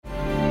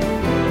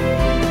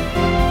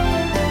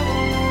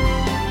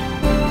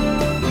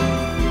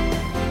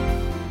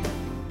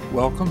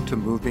Welcome to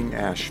Moving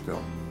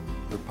Asheville,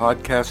 the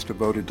podcast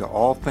devoted to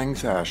all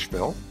things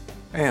Asheville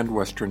and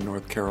Western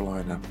North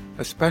Carolina,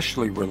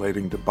 especially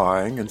relating to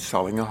buying and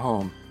selling a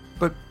home.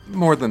 But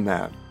more than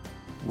that,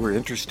 we're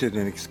interested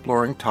in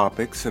exploring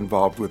topics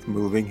involved with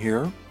moving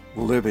here,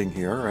 living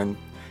here, and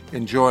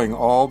enjoying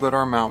all that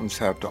our mountains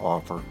have to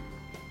offer.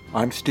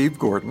 I'm Steve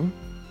Gordon,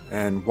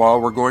 and while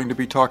we're going to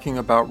be talking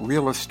about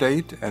real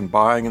estate and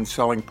buying and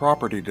selling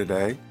property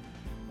today,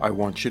 I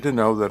want you to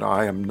know that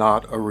I am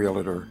not a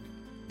realtor.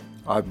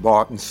 I've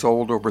bought and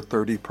sold over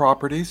 30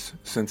 properties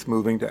since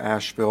moving to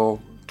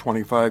Asheville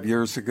 25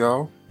 years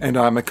ago, and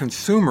I'm a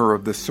consumer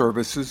of the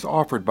services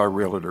offered by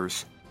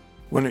realtors.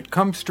 When it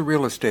comes to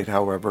real estate,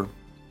 however,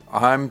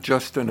 I'm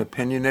just an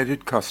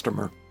opinionated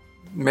customer,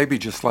 maybe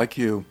just like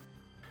you.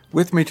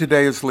 With me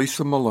today is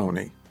Lisa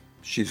Maloney.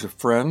 She's a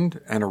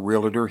friend and a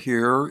realtor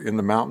here in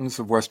the mountains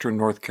of Western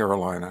North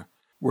Carolina.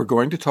 We're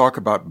going to talk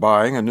about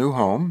buying a new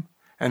home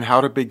and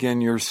how to begin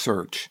your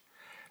search.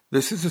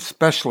 This is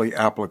especially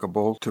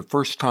applicable to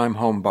first-time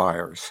home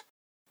buyers.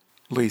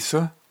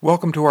 Lisa,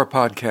 welcome to our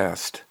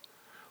podcast.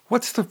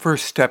 What's the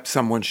first step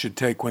someone should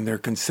take when they're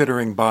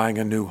considering buying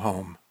a new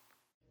home?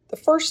 The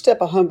first step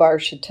a home buyer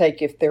should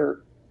take if they're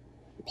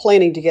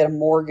planning to get a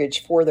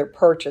mortgage for their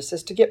purchase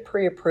is to get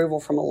pre-approval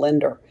from a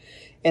lender.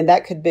 And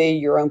that could be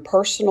your own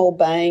personal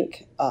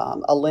bank,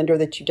 a lender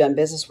that you've done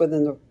business with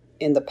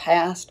in the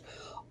past,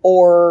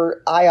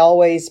 or I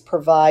always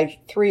provide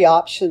 3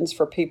 options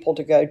for people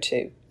to go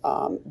to.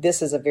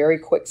 This is a very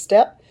quick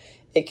step.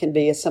 It can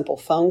be a simple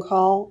phone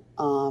call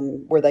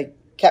where they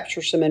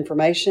capture some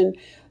information,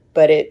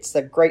 but it's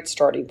a great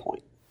starting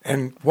point.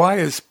 And why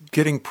is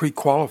getting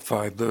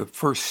pre-qualified the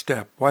first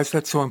step? Why is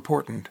that so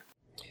important?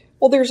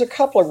 Well, there's a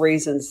couple of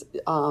reasons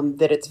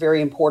that it's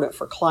very important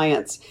for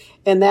clients,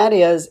 and that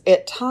is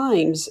at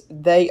times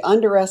they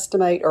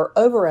underestimate or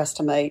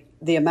overestimate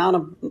the amount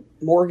of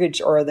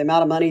mortgage or the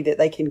amount of money that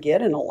they can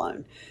get in a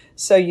loan.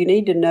 So you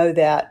need to know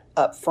that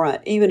up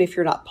front. Even if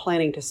you're not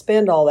planning to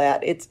spend all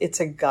that, it's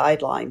a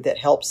guideline that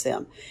helps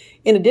them.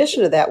 In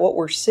addition to that, what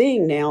we're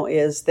seeing now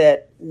is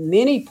that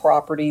many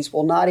properties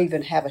will not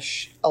even have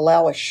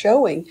allow a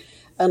showing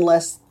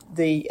unless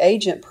the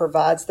agent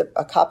provides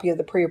a copy of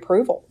the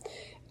pre-approval.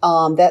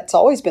 That's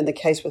always been the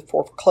case with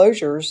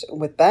foreclosures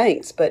with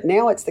banks, but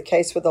now it's the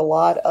case with a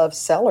lot of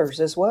sellers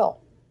as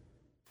well.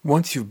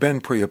 Once you've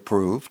been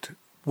pre-approved,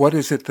 what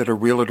is it that a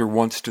realtor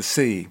wants to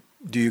see?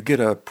 Do you get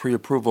a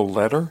pre-approval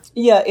letter?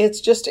 Yeah,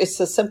 it's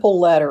a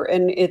simple letter,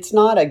 and it's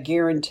not a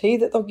guarantee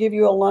that they'll give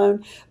you a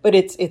loan, but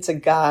it's a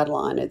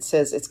guideline. It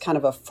says it's kind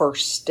of a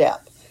first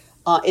step.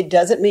 It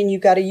doesn't mean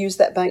you've got to use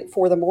that bank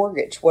for the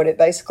mortgage. What it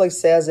basically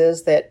says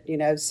is that,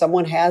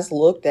 someone has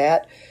looked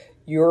at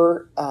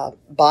your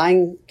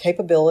buying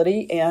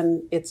capability,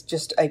 and it's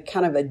just a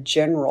kind of a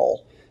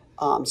general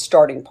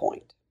starting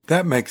point.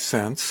 That makes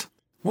sense.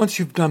 Once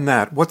you've done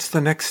that, what's the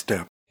next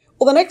step?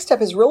 Well, the next step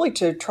is really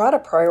to try to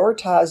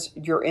prioritize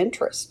your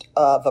interest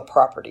of a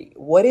property.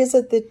 What is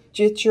it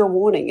that you're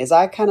wanting? As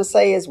I kind of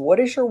say, is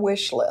what is your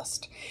wish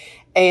list?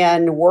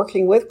 And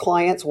working with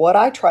clients, what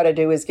I try to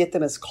do is get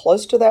them as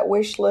close to that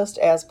wish list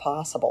as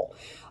possible.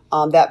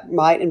 That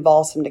might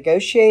involve some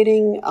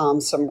negotiating,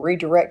 some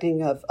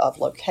redirecting of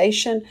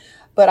location.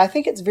 But I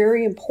think it's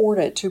very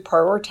important to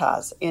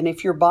prioritize. And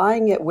if you're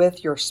buying it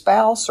with your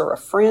spouse or a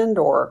friend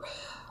or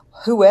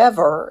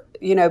whoever,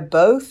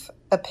 both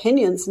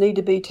opinions need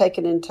to be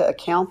taken into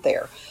account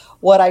there.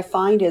 What I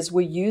find is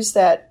we use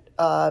that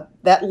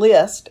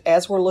list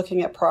as we're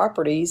looking at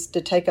properties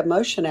to take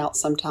emotion out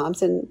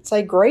sometimes and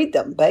say grade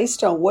them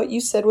based on what you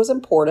said was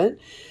important.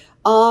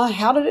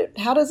 How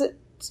does it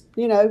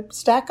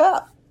stack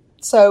up?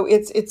 So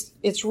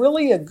it's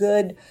really a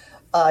good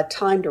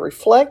time to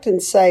reflect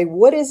and say,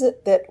 what is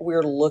it that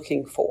we're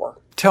looking for?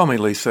 Tell me,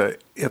 Lisa,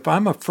 if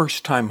I'm a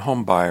first-time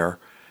home buyer,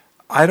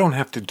 I don't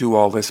have to do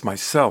all this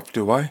myself,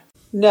 do I?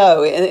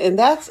 No, and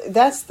that's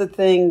the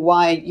thing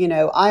why,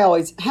 I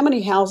always, how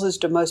many houses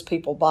do most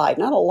people buy?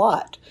 Not a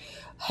lot.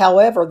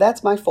 However,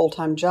 that's my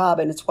full-time job,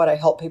 and it's what I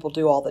help people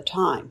do all the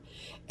time.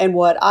 And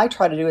what I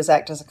try to do is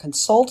act as a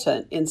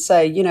consultant and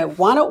say,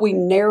 why don't we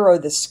narrow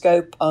the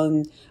scope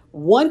on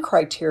one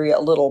criteria a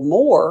little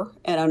more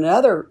and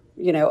another,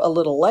 a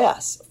little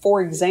less.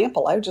 For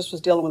example, I just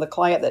was dealing with a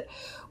client that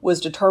was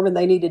determined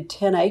they needed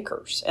 10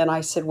 acres. And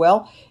I said,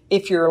 well,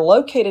 if you're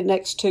located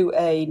next to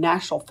a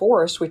national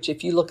forest, which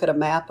if you look at a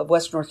map of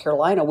Western North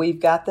Carolina, we've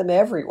got them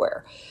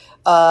everywhere.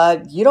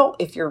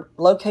 If you're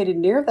located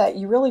near that,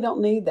 you really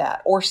don't need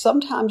that. Or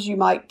sometimes you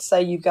might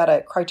say you've got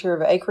a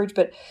criteria of acreage,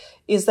 but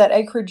is that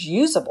acreage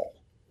usable?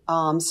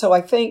 So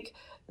I think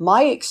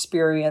my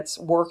experience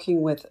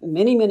working with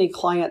many, many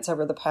clients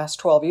over the past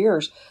 12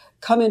 years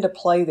come into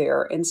play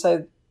there. And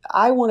so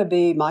I want to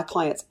be my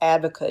client's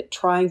advocate,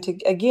 trying to,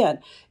 again,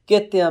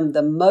 get them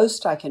the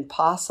most I can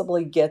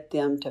possibly get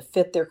them to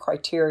fit their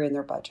criteria and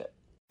their budget.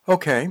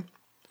 Okay.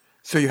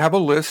 So you have a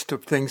list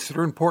of things that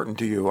are important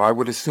to you. I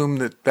would assume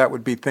that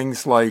would be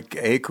things like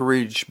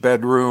acreage,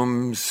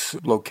 bedrooms,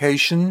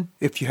 location.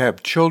 If you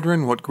have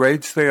children, what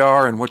grades they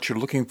are and what you're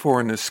looking for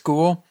in a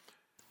school.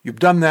 You've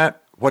done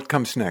that. What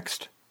comes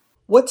next?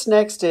 What's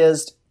next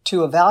is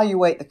to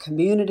evaluate the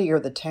community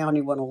or the town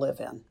you want to live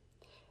in.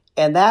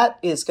 And that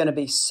is going to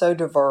be so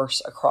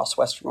diverse across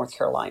Western North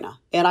Carolina.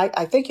 And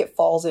I think it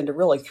falls into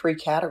really three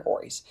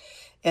categories.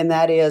 And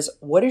that is,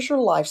 what is your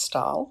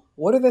lifestyle?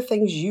 What are the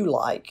things you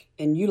like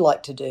and you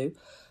like to do?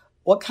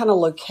 What kind of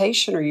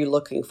location are you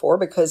looking for?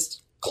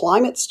 Because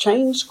climate's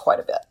changed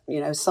quite a bit.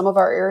 You know, some of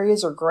our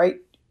areas are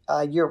great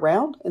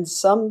year-round, and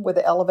some with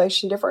the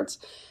elevation difference,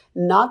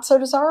 not so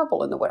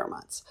desirable in the winter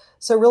months.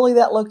 So really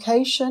that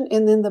location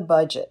and then the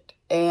budget.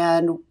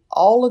 And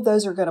all of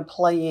those are going to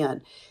play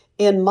in.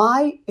 In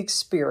my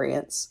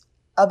experience,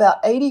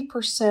 about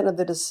 80% of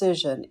the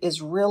decision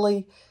is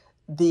really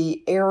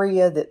the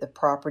area that the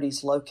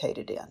property's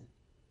located in.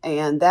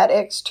 And that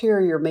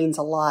exterior means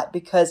a lot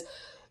because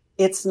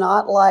it's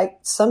not like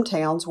some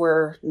towns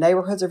where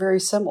neighborhoods are very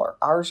similar.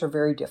 Ours are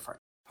very different.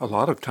 A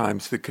lot of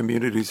times the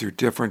communities are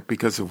different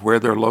because of where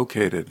they're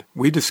located.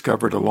 We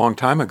discovered a long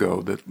time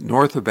ago that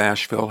north of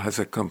Asheville has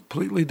a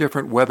completely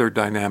different weather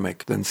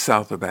dynamic than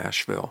south of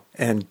Asheville.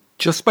 And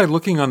just by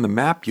looking on the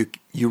map,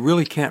 you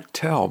really can't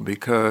tell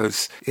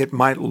because it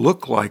might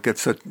look like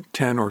it's a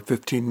 10 or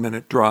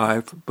 15-minute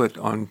drive, but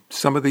on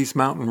some of these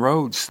mountain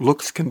roads,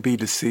 looks can be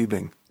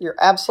deceiving. You're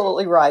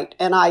absolutely right.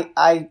 And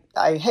I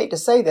hate to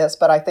say this,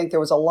 but I think there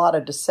was a lot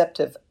of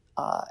deceptive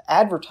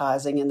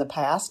advertising in the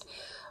past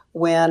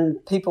when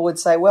people would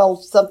say, well,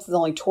 something's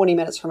only 20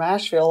 minutes from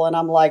Asheville, and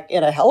I'm like,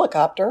 in a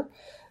helicopter.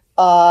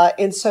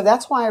 And so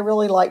that's why I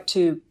really like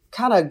to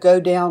kind of go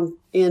down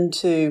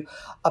into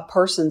a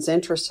person's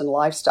interest and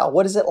lifestyle.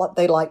 What is it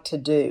they like to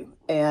do?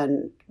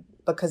 And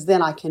because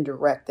then I can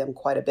direct them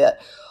quite a bit.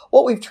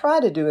 What we've tried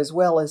to do as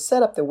well is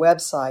set up the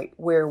website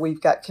where we've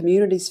got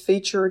communities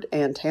featured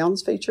and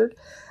towns featured.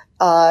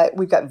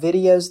 We've got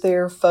videos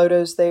there,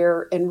 photos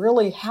there, and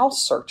really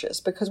house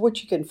searches, because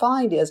what you can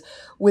find is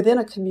within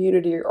a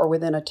community or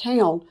within a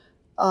town,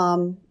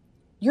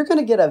 you're going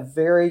to get a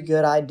very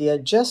good idea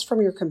just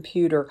from your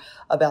computer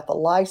about the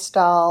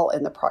lifestyle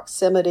and the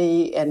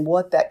proximity and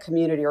what that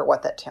community or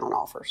what that town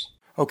offers.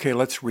 Okay,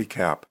 let's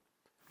recap.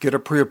 Get a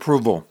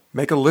pre-approval.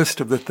 Make a list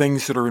of the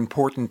things that are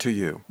important to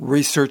you.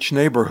 Research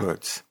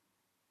neighborhoods.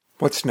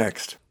 What's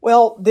next?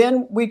 Well,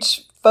 then we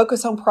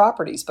focus on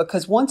properties,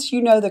 because once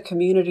you know the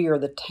community or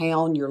the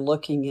town you're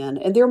looking in,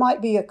 and there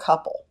might be a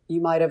couple, you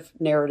might have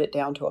narrowed it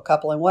down to a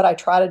couple. And what I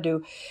try to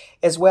do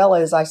as well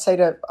is I say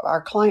to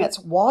our clients,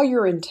 while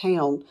you're in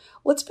town,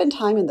 let's spend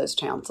time in those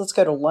towns. Let's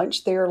go to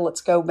lunch there.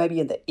 Let's go maybe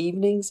in the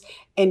evenings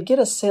and get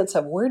a sense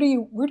of where do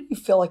you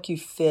feel like you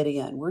fit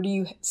in? Where do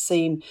you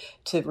seem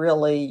to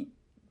really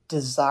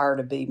desire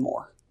to be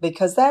more?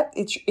 Because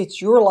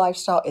it's your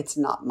lifestyle, it's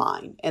not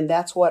mine. And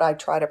that's what I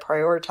try to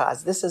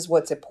prioritize. This is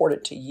what's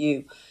important to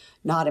you,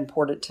 not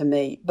important to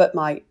me. But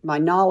my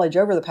knowledge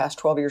over the past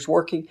 12 years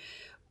working,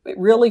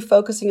 really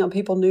focusing on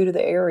people new to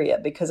the area,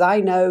 because I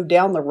know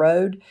down the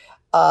road,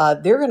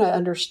 they're going to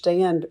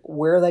understand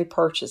where they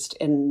purchased.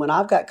 And when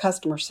I've got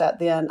customer sat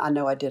then, I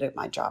know I did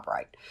my job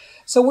right.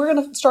 So we're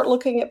going to start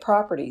looking at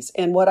properties.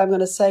 And what I'm going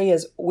to say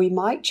is we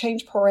might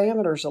change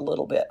parameters a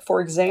little bit.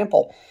 For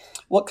example,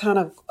 what kind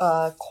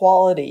of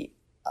quality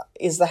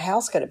is the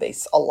house going to be?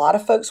 A lot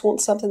of folks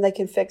want something they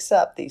can fix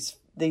up,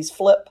 these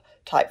flip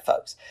type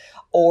folks.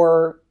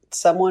 Or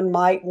someone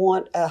might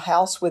want a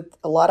house with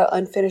a lot of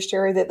unfinished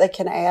area that they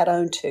can add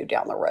on to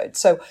down the road.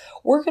 So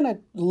we're going to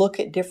look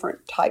at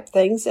different type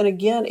things. And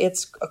again,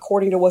 it's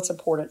according to what's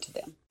important to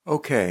them.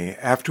 Okay,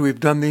 after we've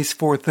done these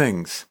 4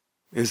 things,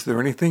 is there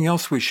anything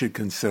else we should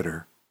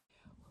consider?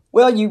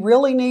 Well, you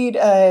really need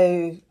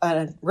a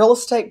real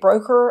estate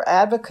broker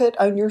advocate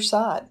on your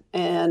side.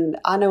 And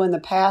I know in the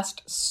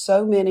past,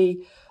 so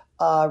many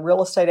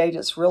real estate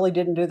agents really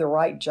didn't do the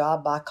right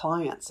job by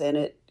clients. And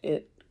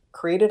it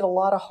created a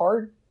lot of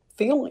hard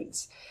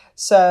feelings.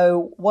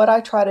 So what I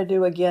try to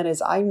do again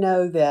is I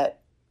know that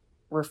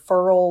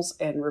referrals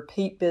and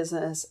repeat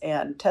business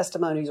and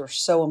testimonies are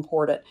so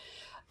important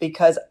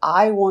because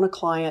I want a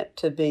client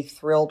to be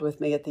thrilled with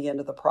me at the end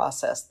of the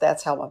process.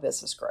 That's how my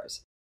business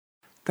grows.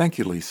 Thank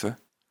you, Lisa.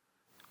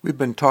 We've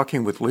been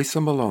talking with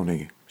Lisa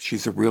Maloney.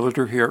 She's a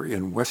realtor here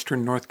in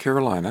Western North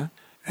Carolina,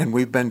 and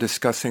we've been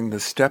discussing the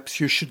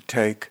steps you should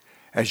take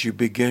as you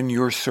begin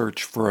your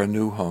search for a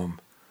new home.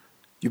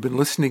 You've been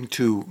listening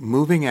to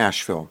Moving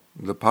Asheville,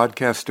 the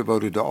podcast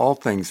devoted to all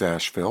things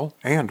Asheville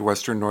and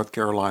Western North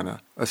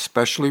Carolina,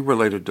 especially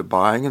related to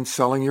buying and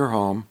selling your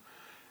home.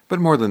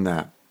 But more than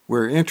that,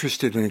 we're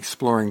interested in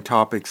exploring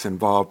topics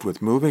involved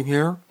with moving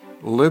here,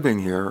 living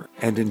here,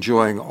 and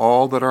enjoying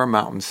all that our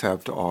mountains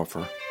have to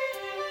offer.